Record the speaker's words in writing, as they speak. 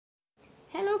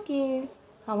kids,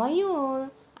 how are you all?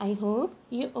 I hope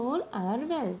you all are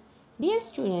well. Dear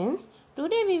students,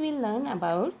 today we will learn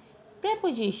about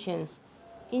prepositions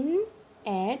in,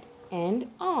 at and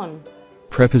on.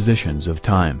 Prepositions of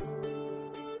time.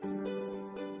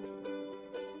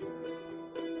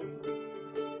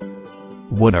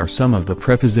 What are some of the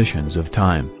prepositions of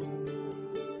time?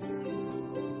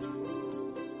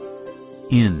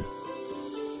 In,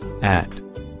 at,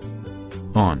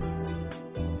 on.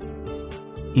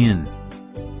 In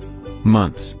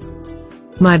months.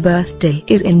 My birthday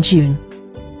is in June.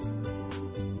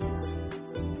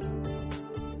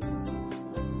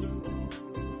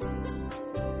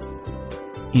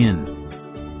 In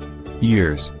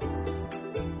years.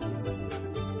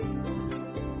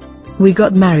 We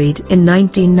got married in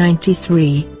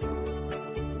 1993.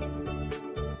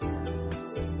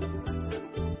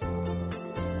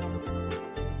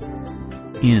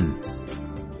 In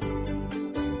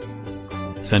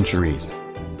centuries.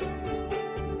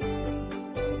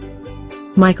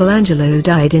 Michelangelo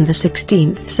died in the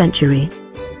 16th century.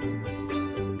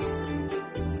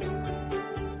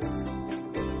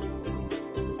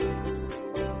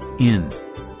 In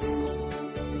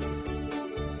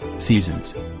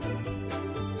seasons.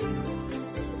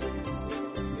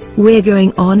 We're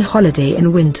going on holiday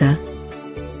in winter.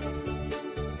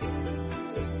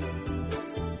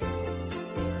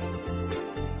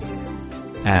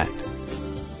 At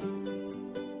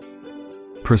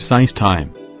precise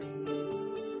time.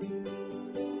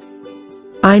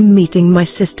 I'm meeting my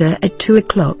sister at 2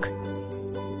 o'clock.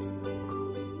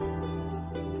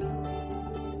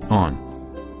 On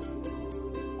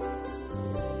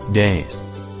days.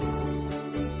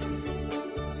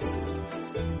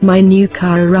 My new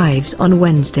car arrives on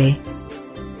Wednesday.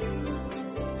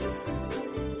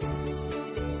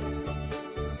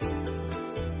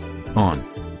 On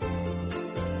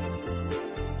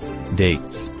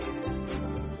dates.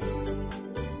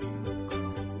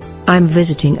 I'm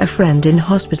visiting a friend in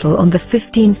hospital on the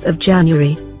 15th of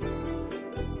January.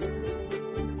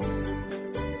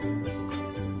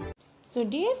 So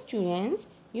dear students,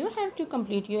 you have to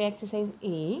complete your exercise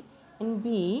A and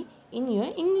B in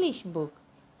your English book.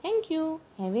 Thank you.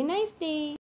 Have a nice day.